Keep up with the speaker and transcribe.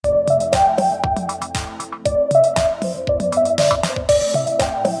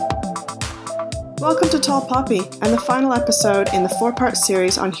Tall Poppy and the final episode in the 4-part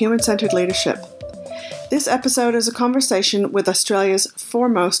series on human-centred leadership. This episode is a conversation with Australia's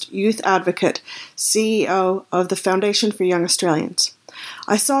foremost youth advocate, CEO of the Foundation for Young Australians.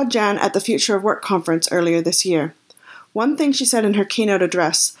 I saw Jan at the Future of Work conference earlier this year. One thing she said in her keynote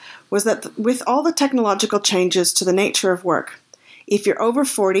address was that with all the technological changes to the nature of work, if you're over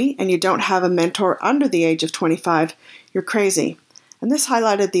 40 and you don't have a mentor under the age of 25, you're crazy. And this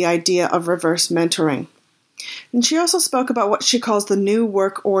highlighted the idea of reverse mentoring. And she also spoke about what she calls the new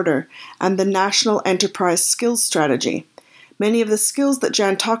work order and the National Enterprise Skills Strategy. Many of the skills that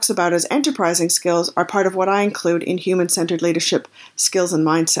Jan talks about as enterprising skills are part of what I include in human-centered leadership skills and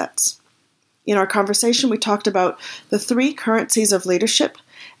mindsets. In our conversation, we talked about the 3 currencies of leadership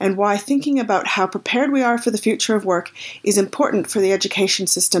and why thinking about how prepared we are for the future of work is important for the education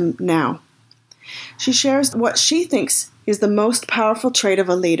system now. She shares what she thinks is the most powerful trait of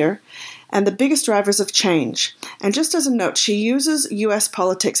a leader and the biggest drivers of change. And just as a note, she uses US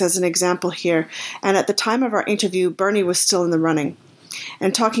politics as an example here, and at the time of our interview, Bernie was still in the running.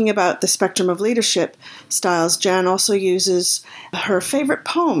 And talking about the spectrum of leadership styles, Jan also uses her favorite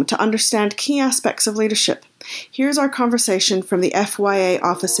poem to understand key aspects of leadership. Here's our conversation from the FYA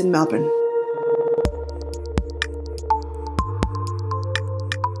office in Melbourne.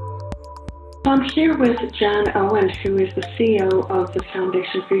 I'm here with Jan Owen, who is the CEO of the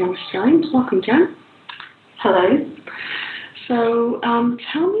Foundation for Young Australians. Welcome, Jan. Hello. So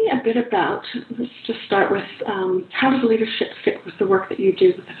tell me a bit about, let's just start with, how does leadership fit with the work that you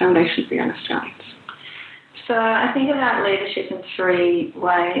do with the Foundation for Young Australians? So I think about leadership in 3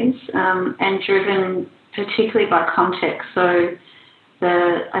 ways, and driven particularly by context. So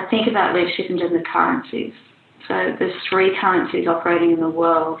I think about leadership in terms of currencies. So there's 3 currencies operating in the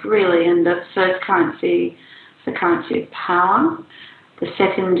world, really, and the first currency is the currency of power, the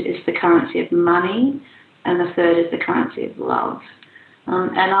second is the currency of money, and the third is the currency of love.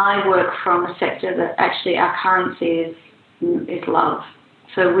 And I work from a sector that actually our currency is love.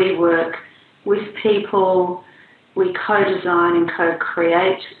 So we work with people, we co-design and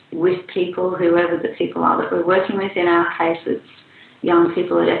co-create with people, whoever the people are that we're working with. In our case, it's young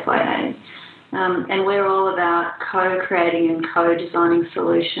people at FYA. And we're all about co-creating and co-designing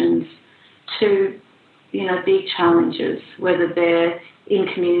solutions to, big challenges, whether they're in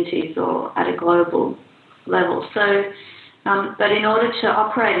communities or at a global level. So, but in order to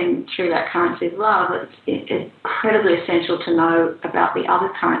operate through that currency of love, it's incredibly essential to know about the other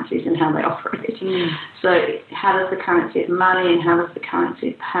currencies and how they operate. So how does the currency of money and how does the currency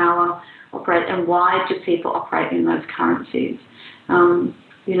of power operate, and why do people operate in those currencies?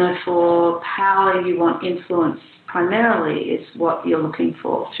 For power, you want influence primarily is what you're looking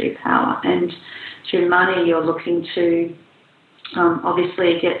for through power. And through money, you're looking to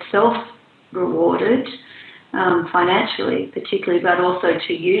obviously get self-rewarded financially, particularly, but also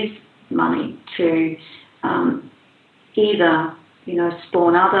to use money to either,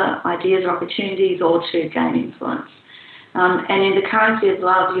 spawn other ideas or opportunities or to gain influence. And in the currency of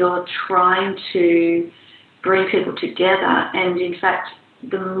love, you're trying to bring people together, and in fact,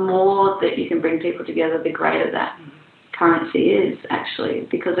 the more that you can bring people together, the greater that currency is, actually,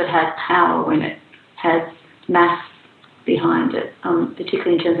 because it has power when it has mass behind it,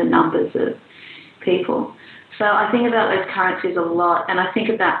 particularly in terms of numbers of people. So I think about those currencies a lot, and I think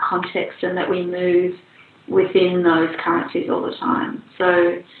about context and that we move within those currencies all the time.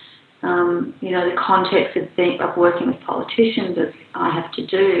 So, the context of working with politicians, as I have to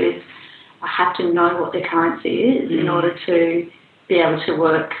do, is I have to know what their currency is in order to be able to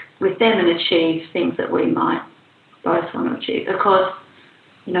work with them and achieve things that we might both want to achieve. Of course,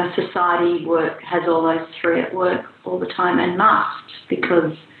 society has all those 3 at work all the time and must,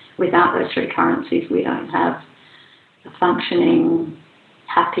 because without those 3 currencies, we don't have a functioning,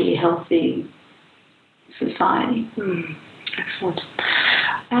 happy, healthy society. Excellent.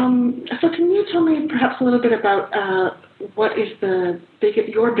 So can you tell me perhaps a little bit about what is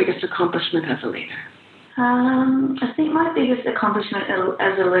your biggest accomplishment as a leader? I think my biggest accomplishment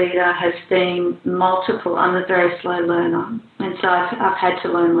as a leader has been multiple. I'm a very slow learner, and so I've had to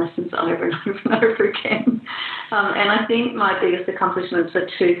learn lessons over and over and over again. And I think my biggest accomplishments are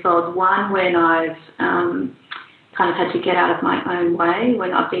twofold. One, when I've kind of had to get out of my own way,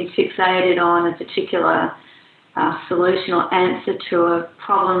 when I've been fixated on a particular solution or answer to a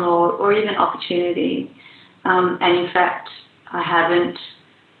problem or even opportunity. And in fact, I haven't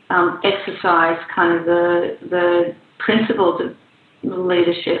exercised kind of the principles of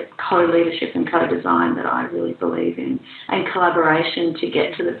leadership, co-leadership and co-design that I really believe in, and collaboration to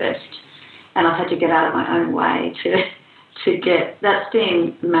get to the best. And I've had to get out of my own way that's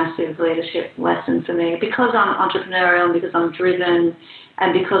been a massive leadership lesson for me, because I'm entrepreneurial and because I'm driven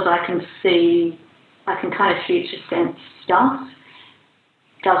and because I can kind of future sense stuff,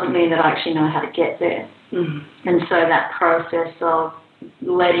 doesn't mean that I actually know how to get there. Mm-hmm. And so that process of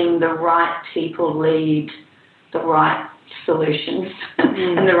letting the right people lead the right solutions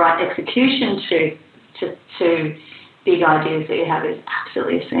and the right execution to big ideas that you have is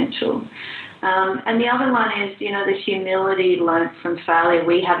absolutely essential. And the other one is, the humility learnt from failure.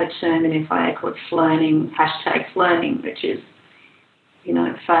 We have a term in FIA called #Flourning, which is,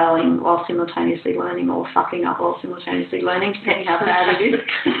 failing while simultaneously learning or fucking up while simultaneously learning, depending how bad it is.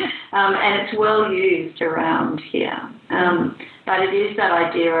 And it's well used around here. But it is that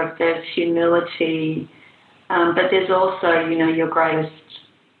idea of there's humility, but there's also, your greatest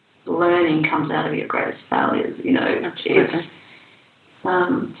learning comes out of your greatest failures, Absolutely. So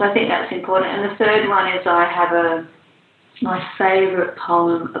I think that's important. And the third one is my favourite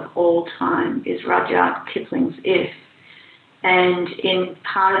poem of all time is Rudyard Kipling's If. And in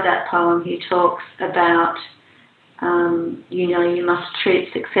part of that poem, he talks about, you must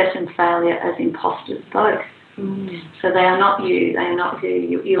treat success and failure as imposters both. Mm. So they are not you. They are not who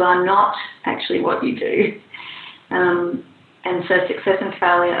you are. Not actually what you do. And so success and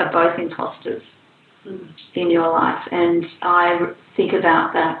failure are both imposters in your life. And I think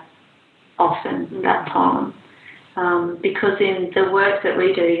about that often, that poem. Because in the work that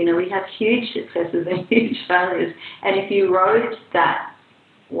we do, we have huge successes and huge failures. And if you rode that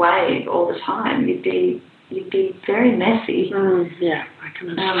wave all the time, you'd be very messy. Yeah, I can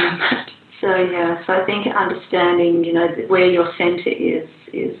understand that. So I think understanding, where your centre is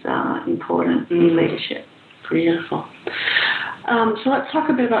important in leadership. Beautiful. So let's talk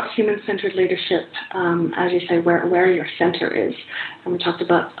a bit about human-centered leadership, as you say, where your centre is. And we talked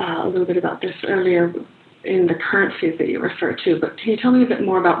about a little bit about this earlier in the currencies that you refer to, but can you tell me a bit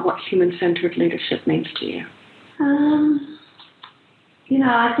more about what human-centered leadership means to you?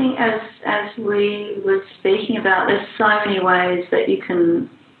 I think as we were speaking about, there's so many ways that you can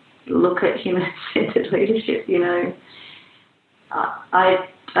look at human-centered leadership.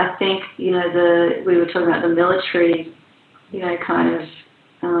 I think we were talking about the military, kind of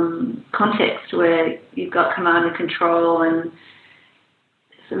context where you've got command and control, and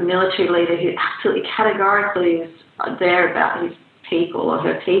a military leader who absolutely categorically is there about his people or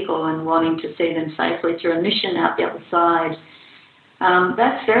her people and wanting to see them safely through a mission out the other side.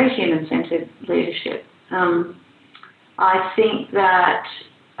 That's very human-centered leadership. I think that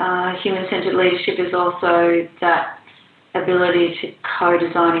human-centered leadership is also that ability to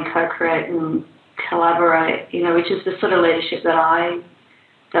co-design and co-create and collaborate, which is the sort of leadership that I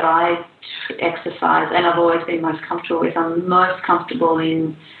exercise, and I've always been most comfortable with. I'm most comfortable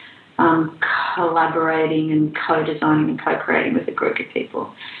in collaborating and co-designing and co-creating with a group of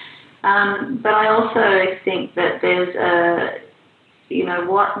people. But I also think that there's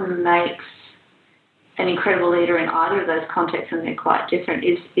what makes an incredible leader in either of those contexts, and they're quite different,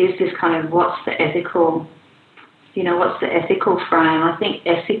 is this kind of what's the ethical frame. I think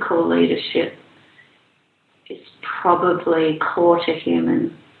ethical leadership is probably core to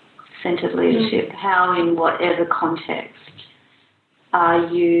human-centered leadership. Mm-hmm. How, in whatever context, are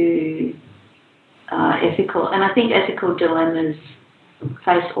you ethical? And I think ethical dilemmas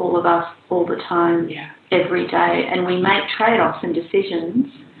face all of us all the time, every day. And we make trade-offs and decisions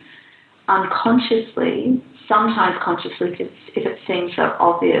unconsciously, sometimes consciously if it seems so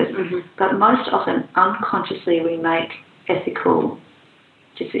obvious, but most often unconsciously we make ethical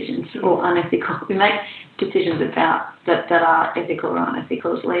decisions or unethical. We make decisions about that are ethical or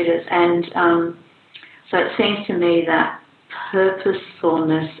unethical as leaders. And so it seems to me that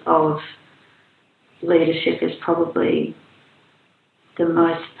purposefulness of leadership is probably the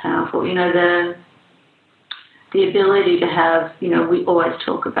most powerful. The ability to have, we always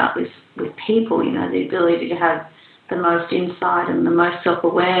talk about this with people, the ability to have the most insight and the most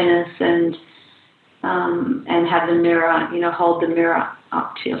self-awareness and have the mirror, hold the mirror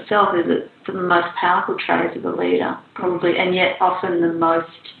up to yourself is the most powerful trait of a leader, probably, and yet often the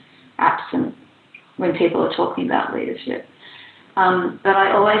most absent when people are talking about leadership. But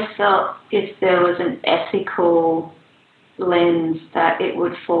I always felt if there was an ethical lens that it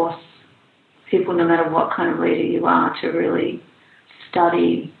would force people, no matter what kind of leader you are, to really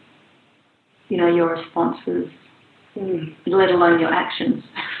study, your responses, let alone your actions.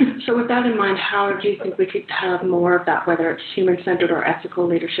 So with that in mind, how do you think we could have more of that, whether it's human-centered or ethical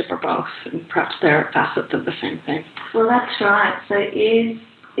leadership or both, and perhaps they're facets of the same thing? Well, that's right. So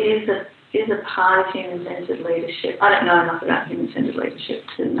is a part of human-centered leadership. I don't know enough about human-centered leadership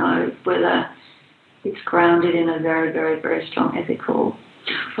to know whether it's grounded in a very, very, very strong ethical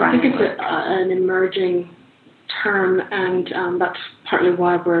framework. I think it's an emerging term, and that's partly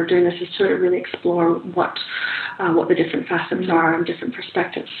why we're doing this, is to really explore what the different facets are and different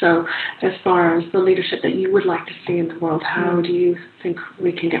perspectives. So as far as the leadership that you would like to see in the world, how do you think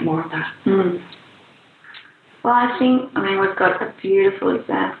we can get more of that? Well, I mean, we've got a beautiful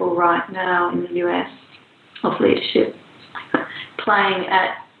example right now in the US of leadership playing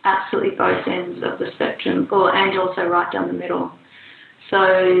at absolutely both ends of the spectrum, and also right down the middle. So,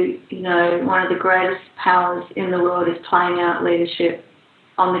 one of the greatest powers in the world is playing out leadership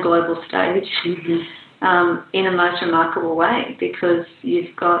on the global stage in a most remarkable way, because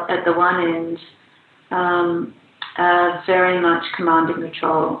you've got at the one end a very much command and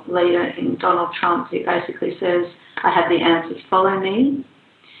control leader in Donald Trump, who basically says, I have the answers, follow me.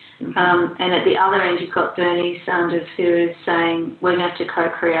 And at the other end, you've got Bernie Sanders, who is saying, we're going to have to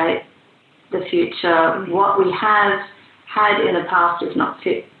co-create the future. What we have had in the past is not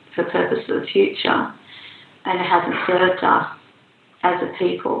fit for purpose for the future, and it hasn't served us as a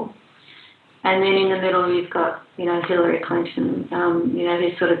people. And then in the middle, you've got, Hillary Clinton, who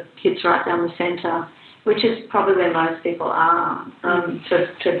sort of hits right down the centre, which is probably where most people are, to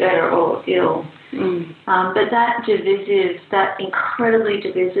better or ill. But that incredibly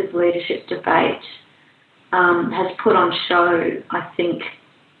divisive leadership debate has put on show, I think,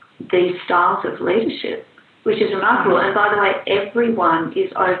 these styles of leadership, which is remarkable. And by the way, everyone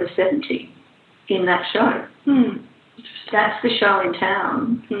is over 70 in that show. That's the show in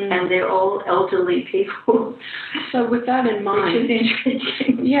town, and they're all elderly people. So with that in mind, which is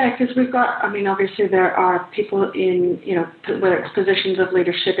interesting. Yeah, because we've got, obviously there are people in, whether it's positions of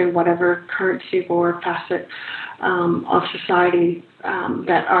leadership in whatever currency or facet of society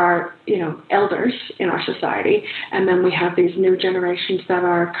that are, elders in our society, and then we have these new generations that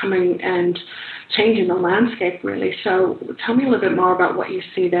are coming and changing the landscape, really. So tell me a little bit more about what you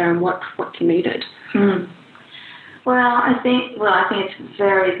see there and what's needed. Well, I think it's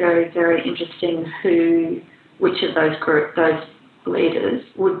very, very, very interesting which of those leaders,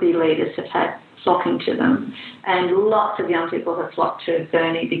 would-be leaders, have had flocking to them. And lots of young people have flocked to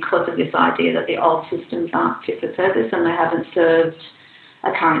Bernie because of this idea that the old systems aren't fit for purpose and they haven't served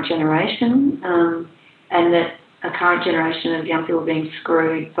a current generation, and that a current generation of young people are being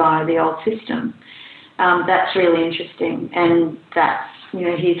screwed by the old system. That's really interesting, and that's,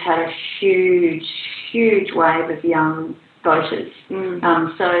 he's had a huge, huge wave of young voters.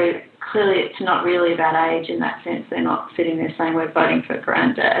 So clearly it's not really about age in that sense. They're not sitting there saying we're voting for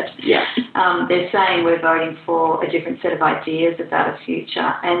granddad. Yeah. They're saying we're voting for a different set of ideas about a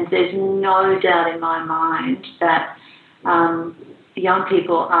future. And there's no doubt in my mind that young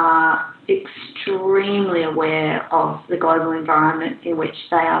people are extremely aware of the global environment in which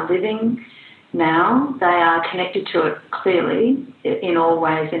they are living now. They are connected to it clearly in all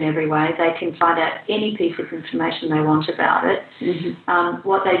ways, in every way. They can find out any piece of information they want about it.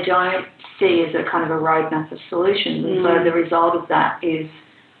 What they don't see is a kind of a roadmap of solutions. And so the result of that is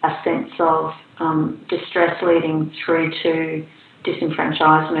a sense of distress leading through to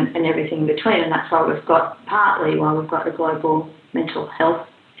disenfranchisement and everything in between. And that's partly why we've got a global mental health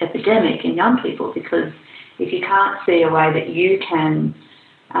epidemic in young people, because if you can't see a way that you can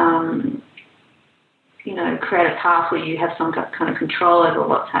create a path where you have some kind of control over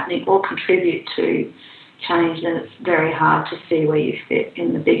what's happening or contribute to change, then it's very hard to see where you fit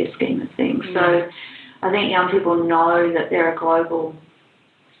in the bigger scheme of things. So I think young people know that there are global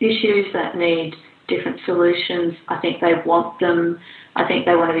issues that need different solutions. I think they want them. I think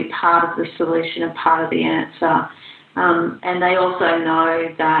they want to be part of the solution and part of the answer. And they also know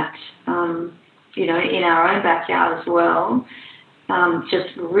that, in our own backyard as well,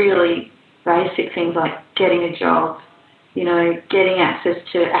 just really basic things like getting a job, getting access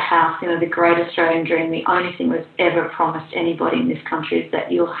to a house, the great Australian dream. The only thing we've ever promised anybody in this country is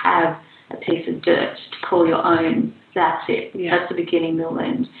that you'll have a piece of dirt to call your own. That's it. Yeah. That's the beginning, middle,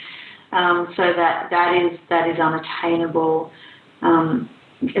 end. So that is unattainable.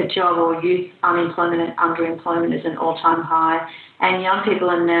 A job or youth unemployment and underemployment is an all-time high. And young people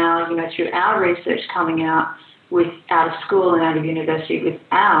are now, through our research, coming out out of school and out of university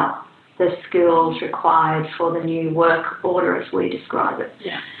without the skills required for the new work order as we describe it.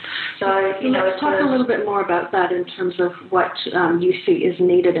 Yeah. So, let's talk a little bit more about that in terms of what you see is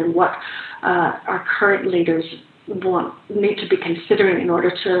needed and what our current leaders need to be considering in order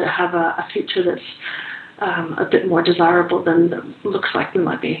to have a future that's a bit more desirable than looks like we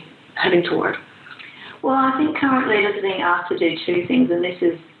might be heading toward. Well, I think current leaders are being asked to do two things, and this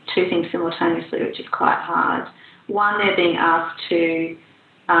is two things simultaneously, which is quite hard. One, they're being asked to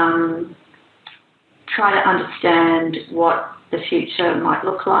try to understand what the future might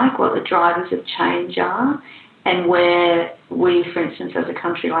look like, what the drivers of change are, and where we, for instance, as a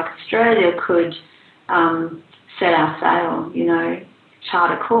country like Australia, could set our sail,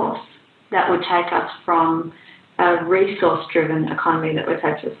 chart a course that would take us from a resource-driven economy that we've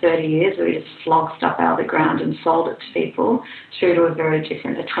had for 30 years, where we just flogged stuff out of the ground and sold it to people, through to a very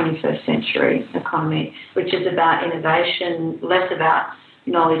different, a 21st century economy, which is about innovation, less about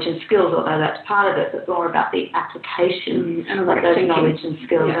knowledge and skills, although that's part of it, but more about the application of those knowledge and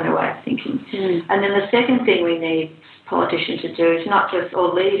skills and a way of thinking. And then the second thing we need politicians to do is not just,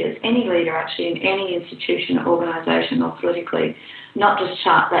 or leaders, any leader actually in any institution, organisation or politically, not just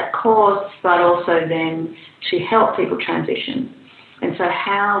chart that course, but also then to help people transition. And so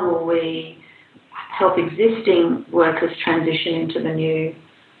how will we help existing workers transition into the new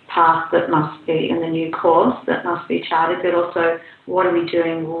path that must be, in the new course that must be charted, but also what are we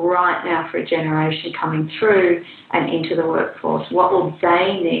doing right now for a generation coming through and into the workforce? What will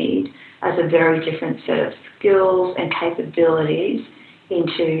they need as a very different set of skills and capabilities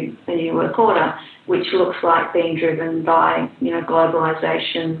into the new work order, which looks like being driven by,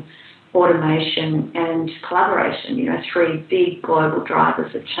 globalisation, automation and collaboration, three big global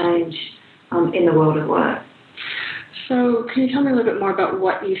drivers of change in the world of work. So can you tell me a little bit more about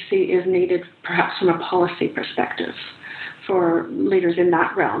what you see is needed, perhaps from a policy perspective, for leaders in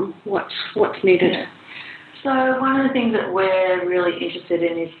that realm? What's needed? Yeah. So one of the things that we're really interested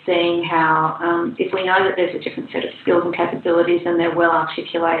in is seeing how, if we know that there's a different set of skills and capabilities and they're well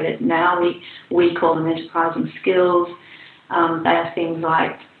articulated now, we call them enterprising skills. They are things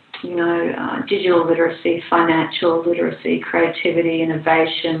like, digital literacy, financial literacy, creativity,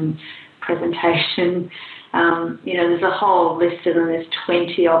 innovation, presentation. There's a whole list of them. There's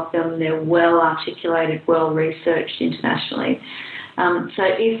 20 of them. They're well articulated, well researched internationally. So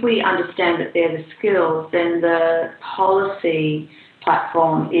if we understand that they're the skills, then the policy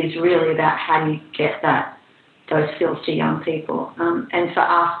platform is really about how do you get those skills to young people. And for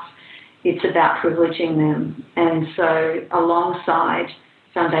us, it's about privileging them. And so alongside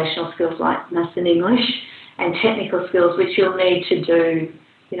foundational skills like maths and English and technical skills, which you'll need to do,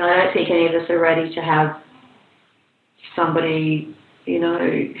 I don't think any of us are ready to have somebody,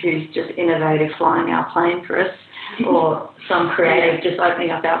 who's just innovative flying our plane for us, or some creative just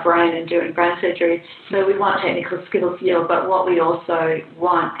opening up our brain and doing brain surgery. So we want technical skills, but what we also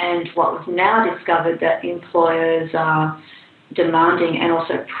want, and what we've now discovered that employers are demanding and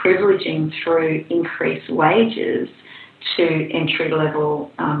also privileging through increased wages to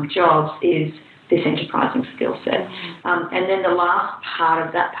entry-level jobs, is this enterprising skill set. And then the last part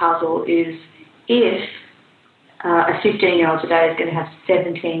of that puzzle is, if a 15-year-old today is going to have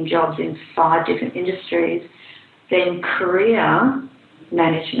 17 jobs in 5 different industries, then career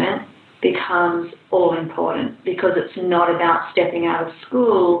management becomes all important, because it's not about stepping out of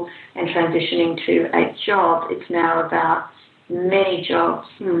school and transitioning to a job. It's now about many jobs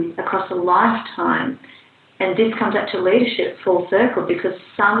across a lifetime. And this comes back to leadership full circle, because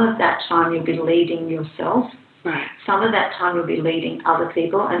some of that time you'll be leading yourself. Right. Some of that time you'll be leading other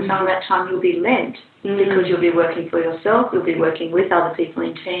people, and some of that time you'll be led, because you'll be working for yourself, you'll be working with other people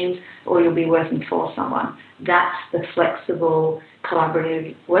in teams, or you'll be working for someone. That's the flexible,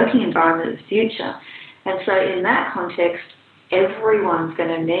 collaborative working environment of the future. And so in that context, everyone's going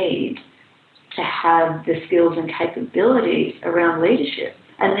to need to have the skills and capabilities around leadership.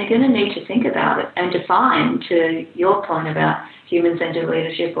 And they're going to need to think about it and define, to your point about human-centered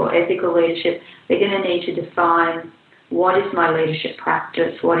leadership or ethical leadership, they're going to need to define, what is my leadership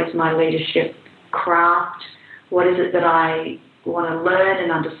practice, what is my leadership craft, what is it that I want to learn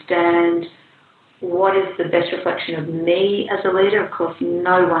and understand, what is the best reflection of me as a leader. Of course,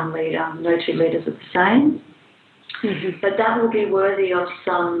 no one leader, no two leaders are the same, but that will be worthy of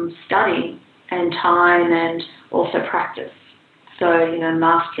some study and time and also practice. So,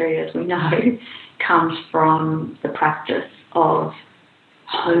 mastery, as we know, comes from the practice of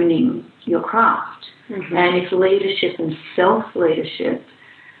honing your craft. And if leadership and self-leadership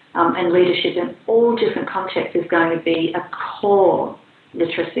and leadership in all different contexts is going to be a core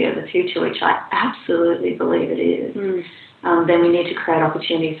literacy of the future, which I absolutely believe it is, then we need to create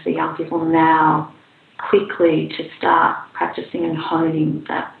opportunities for young people now quickly to start practicing and honing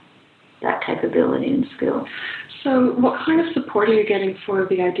that capability and skill. So what kind of support are you getting for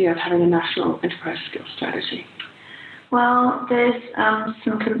the idea of having a national enterprise skills strategy? Well, there's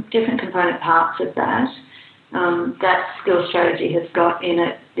some different component parts of that. That skills strategy has got in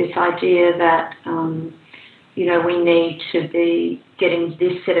it this idea that, we need to be getting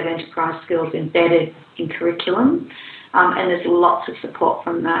this set of enterprise skills embedded in curriculum. And there's lots of support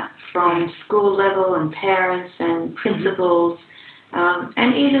from that, from school level and parents and principals,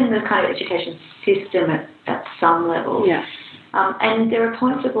 and even the kind of education system at some level. Yeah. And there are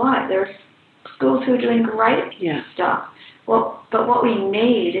points of light. There are schools who are doing great stuff. But what we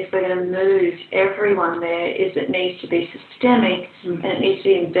need, if we're going to move everyone there, is it needs to be systemic and it needs to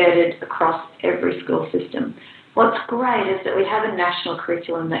be embedded across every school system. What's great is that we have a national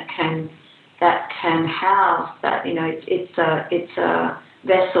curriculum that can house that. It's a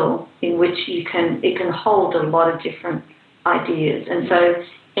vessel in which it can hold a lot of different ideas, and so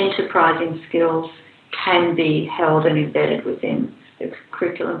enterprising skills can be held and embedded within the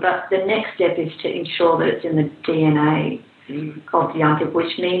curriculum. But the next step is to ensure that it's in the DNA of young people,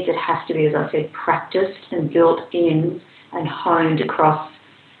 which means it has to be, as I said, practiced and built in and honed across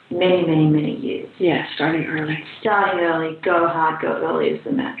many, many, many years. Yeah, starting early. Starting early, go hard, go early is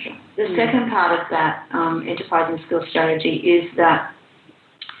the mantra. The second part of that enterprising skills strategy is that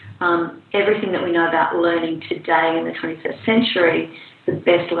everything that we know about learning today in the 21st century, the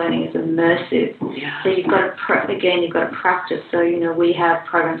best learning is immersive. Yeah. So you've got to practice. So, we have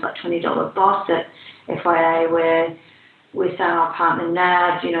programs like $20 Boss at FIA where with our partner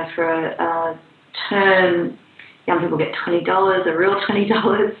NAB, for a term, young people get $20, a real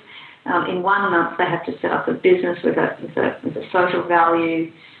 $20. In 1 month, they have to set up a business with a social value.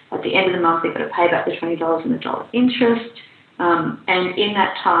 At the end of the month, they've got to pay back the $20 and the dollar interest. And in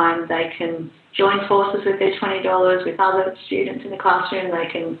that time, they can join forces with their $20 with other students in the classroom. They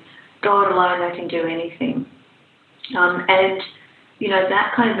can go it alone. They can do anything. And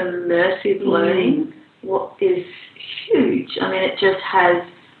that kind of immersive learning is huge. I mean, it just has,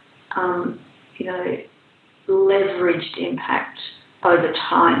 leveraged impact over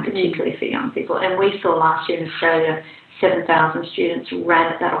time, particularly for young people. And we saw last year in Australia, 7,000 students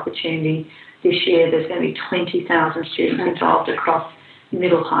ran at that opportunity. This year, there's going to be 20,000 students involved across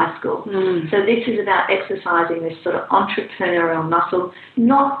middle high school. So this is about exercising this sort of entrepreneurial muscle.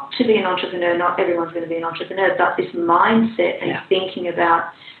 Not to be an entrepreneur, not everyone's going to be an entrepreneur, but this mindset and thinking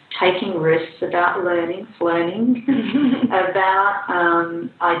about taking risks, about learning, about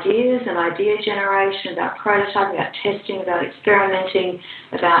ideas and idea generation, about prototyping, about testing, about experimenting,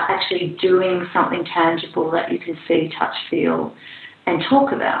 about actually doing something tangible that you can see, touch, feel, and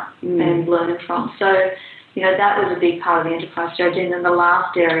talk about and learn from. So, that was a big part of the enterprise strategy. And then the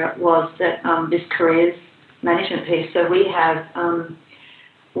last area was that this careers management piece. So we have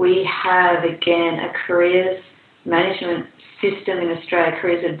again a careers management system in Australia,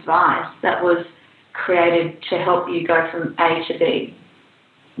 careers advice, that was created to help you go from A to B,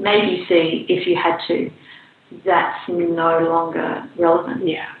 maybe C if you had to. That's no longer relevant.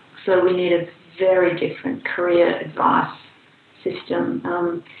 Yeah. So we need a very different career advice system.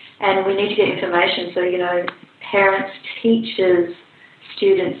 And we need to get information. So, parents, teachers,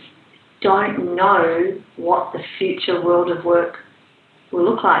 students don't know what the future world of work will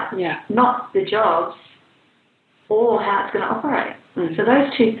look like. Yeah. Not the jobs or how it's going to operate. So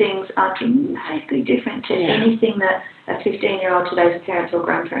those two things are dramatically different to anything that a 15-year-old today's parents or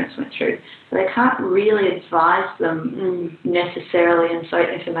grandparents went through. So they can't really advise them necessarily, and so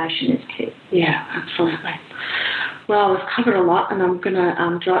information is key. Yeah, absolutely. Well, we've covered a lot, and I'm going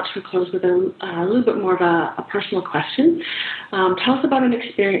to draw it to a close with a little bit more of a personal question. Tell us about an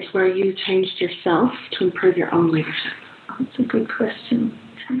experience where you changed yourself to improve your own leadership. That's a good question.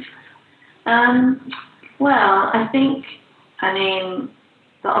 Well,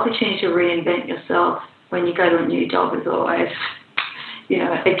 the opportunity to reinvent yourself when you go to a new job is always,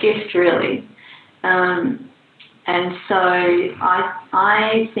 a gift, really. And so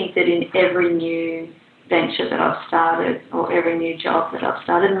I think that in every new venture that I've started or every new job that I've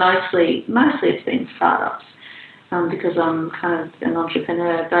started, mostly it's been startups because I'm kind of an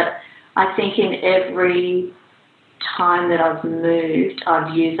entrepreneur. But I think in every time that I've moved,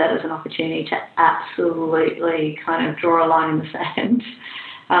 I've used that as an opportunity to absolutely kind of draw a line in the sand,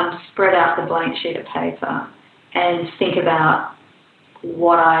 spread out the blank sheet of paper and think about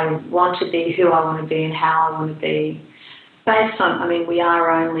what I want to be, who I want to be and how I want to be, based on, we are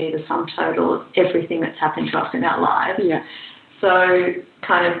only the sum total of everything that's happened to us in our lives. Yeah. So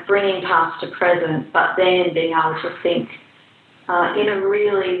kind of bringing past to present, but then being able to think in a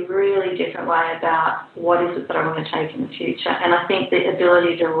really, really different way about what is it that I want to take in the future. And I think the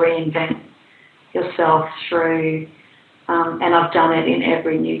ability to reinvent yourself through, and I've done it in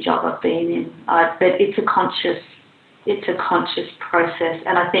every new job I've been in, but it's a conscious process.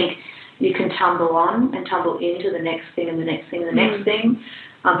 And I think, you can tumble on and tumble into the next thing and the next thing and the next thing,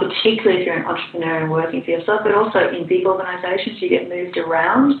 particularly if you're an entrepreneur and working for yourself, but also in big organisations, you get moved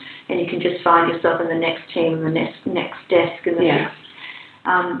around and you can just find yourself in the next team and the next desk and the next.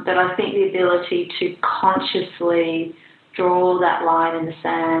 But I think the ability to consciously draw that line in the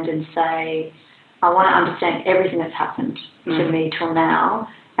sand and say, I want to understand everything that's happened to me till now,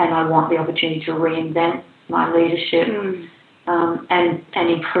 and I want the opportunity to reinvent my leadership and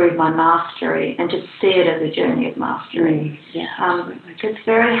improve my mastery, and to see it as a journey of mastery. It's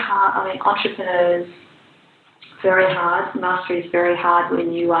very hard. I mean, entrepreneurs, very hard. Mastery is very hard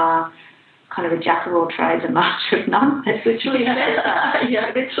when you are kind of a jack of all trades and master of none. It literally says that.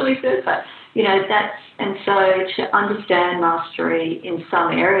 It literally says that. And so to understand mastery in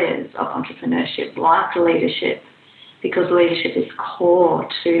some areas of entrepreneurship, like leadership, because leadership is core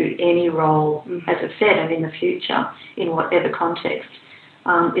to any role, as I've said, and in the future, in whatever context,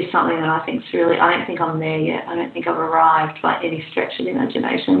 is something that I think is really, I don't think I'm there yet. I don't think I've arrived by any stretch of the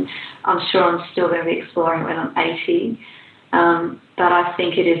imagination. I'm sure I'm still going to be exploring when I'm 80. But I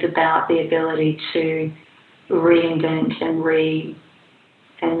think it is about the ability to reinvent and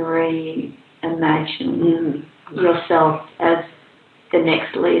reimagine yourself as the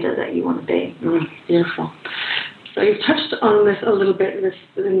next leader that you want to be. Beautiful. So you've touched on this a little bit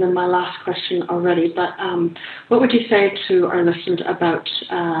in my last question already, but what would you say to our listeners about,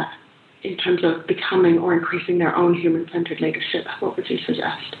 in terms of becoming or increasing their own human-centered leadership? What would you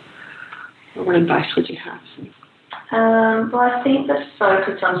suggest? What advice would you have? Well, I think the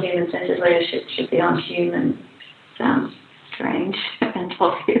focus on human-centered leadership should be on human. Sounds strange and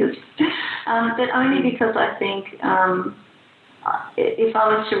obvious, but only because I think if I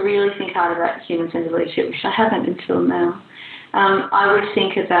was to really think hard about human-centered leadership, which I haven't until now, I would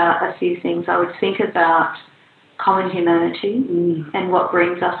think about a few things. I would think about common humanity and what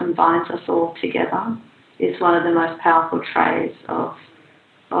brings us and binds us all together is one of the most powerful traits of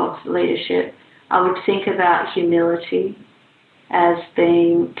leadership. I would think about humility as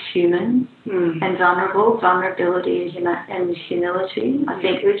being human and vulnerable, vulnerability and humility. I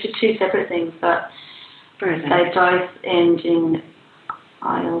think which are two separate things, but they both end in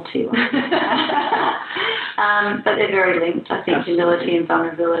ILT. But they're very linked. I think humility and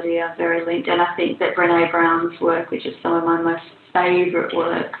vulnerability are very linked, and I think that Brené Brown's work, which is some of my most favourite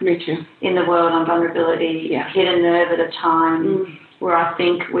work in the world on vulnerability, hit a nerve at a time where I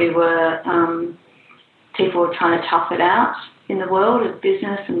think we were people were trying to tough it out in the world of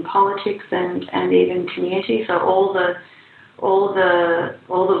business and politics and even community. So all the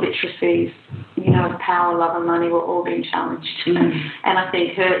literacies, of power, love, and money were all being challenged. And I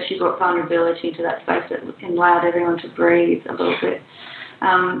think she brought vulnerability into that space that allowed everyone to breathe a little bit.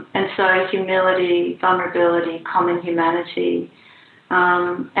 And so humility, vulnerability, common humanity,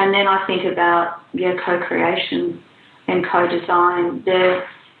 and then I think about co-creation and co-design. The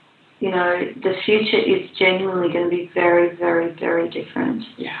future is genuinely going to be very, very, very different.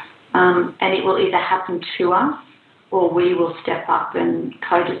 And it will either happen to us or we will step up and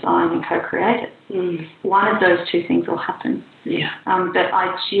co-design and co-create it. One of those two things will happen. But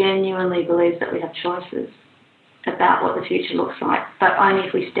I genuinely believe that we have choices about what the future looks like, but only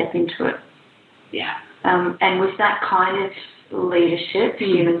if we step into it. And with that kind of leadership,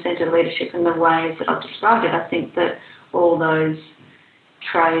 human-centered leadership in the ways that I've described it, I think that all those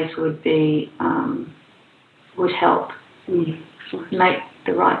traits would be would help make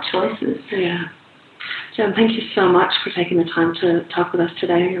the right choices. Jen, thank you so much for taking the time to talk with us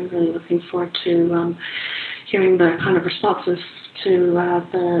today. I'm really looking forward to hearing the kind of responses to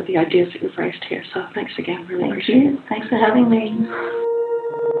the ideas that you've raised here. So thanks again. Really appreciate it. Thanks for having me.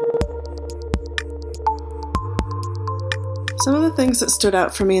 Some of the things that stood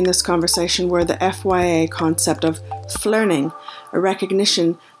out for me in this conversation were the FYA concept of flearning, a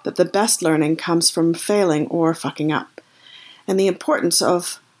recognition that the best learning comes from failing or fucking up, and the importance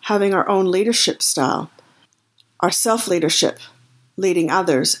of having our own leadership style, our self-leadership, leading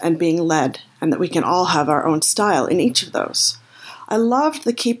others and being led, and that we can all have our own style in each of those. I loved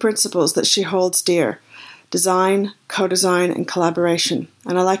the key principles that she holds dear: design, co-design, and collaboration.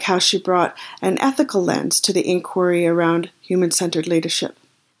 And I like how she brought an ethical lens to the inquiry around human-centered leadership.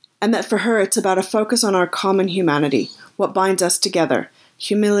 And that for her, it's about a focus on our common humanity, what binds us together,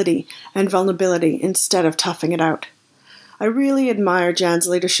 humility and vulnerability instead of toughing it out. I really admire Jan's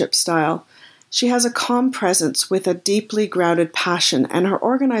leadership style, She has a calm presence with a deeply grounded passion, and her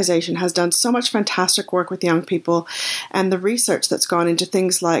organization has done so much fantastic work with young people, and the research that's gone into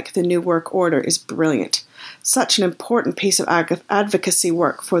things like the New Work Order is brilliant. Such an important piece of advocacy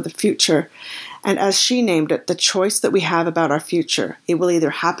work for the future, and as she named it, the choice that we have about our future. It will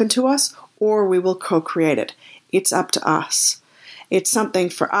either happen to us or we will co-create it. It's up to us. It's something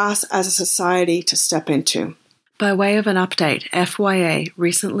for us as a society to step into. By way of an update, FYA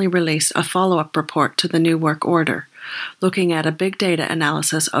recently released a follow-up report to the New Work Order, looking at a big data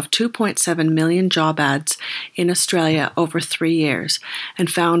analysis of 2.7 million job ads in Australia over 3 years, and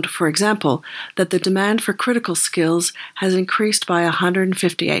found, for example, that the demand for critical skills has increased by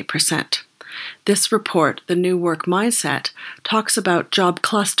 158%. This report, The New Work Mindset, talks about job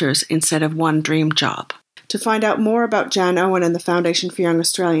clusters instead of one dream job. To find out more about Jan Owen and the Foundation for Young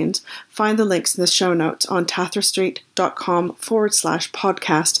Australians, find the links in the show notes on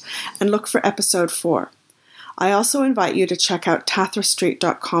tathrastreet.com/podcast and look for episode 4. I also invite you to check out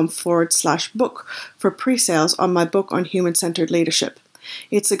tathrastreet.com/book for pre-sales on my book on human-centered leadership.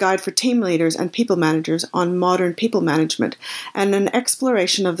 It's a guide for team leaders and people managers on modern people management and an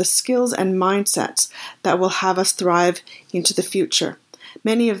exploration of the skills and mindsets that will have us thrive into the future.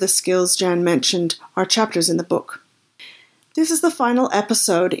 Many of the skills Jan mentioned are chapters in the book. This is the final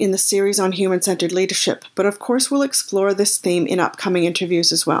episode in the series on human-centered leadership, but of course we'll explore this theme in upcoming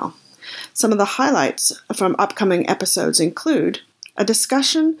interviews as well. Some of the highlights from upcoming episodes include a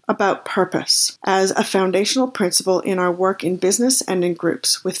discussion about purpose as a foundational principle in our work in business and in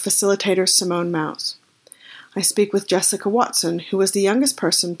groups with facilitator Simone Mouse. I speak with Jessica Watson, who was the youngest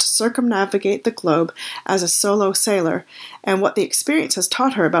person to circumnavigate the globe as a solo sailor, and what the experience has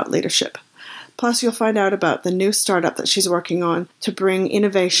taught her about leadership. Plus, you'll find out about the new startup that she's working on to bring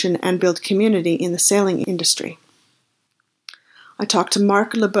innovation and build community in the sailing industry. I talked to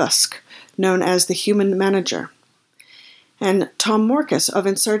Mark Lebusque, known as the Human Manager, and Tom Morcus of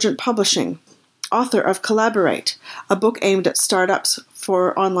Insurgent Publishing, author of Collaborate, a book aimed at startups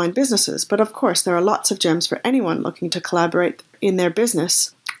for online businesses. But of course, there are lots of gems for anyone looking to collaborate in their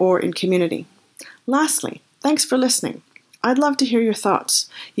business or in community. Lastly, thanks for listening. I'd love to hear your thoughts.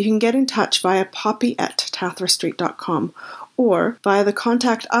 You can get in touch via poppy@tathrastreet.com or via the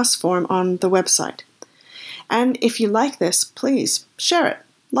Contact Us form on the website. And if you like this, please share it,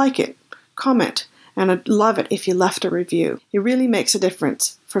 like it, comment, and I'd love it if you left a review. It really makes a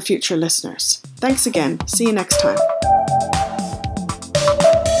difference for future listeners. Thanks again. See you next time.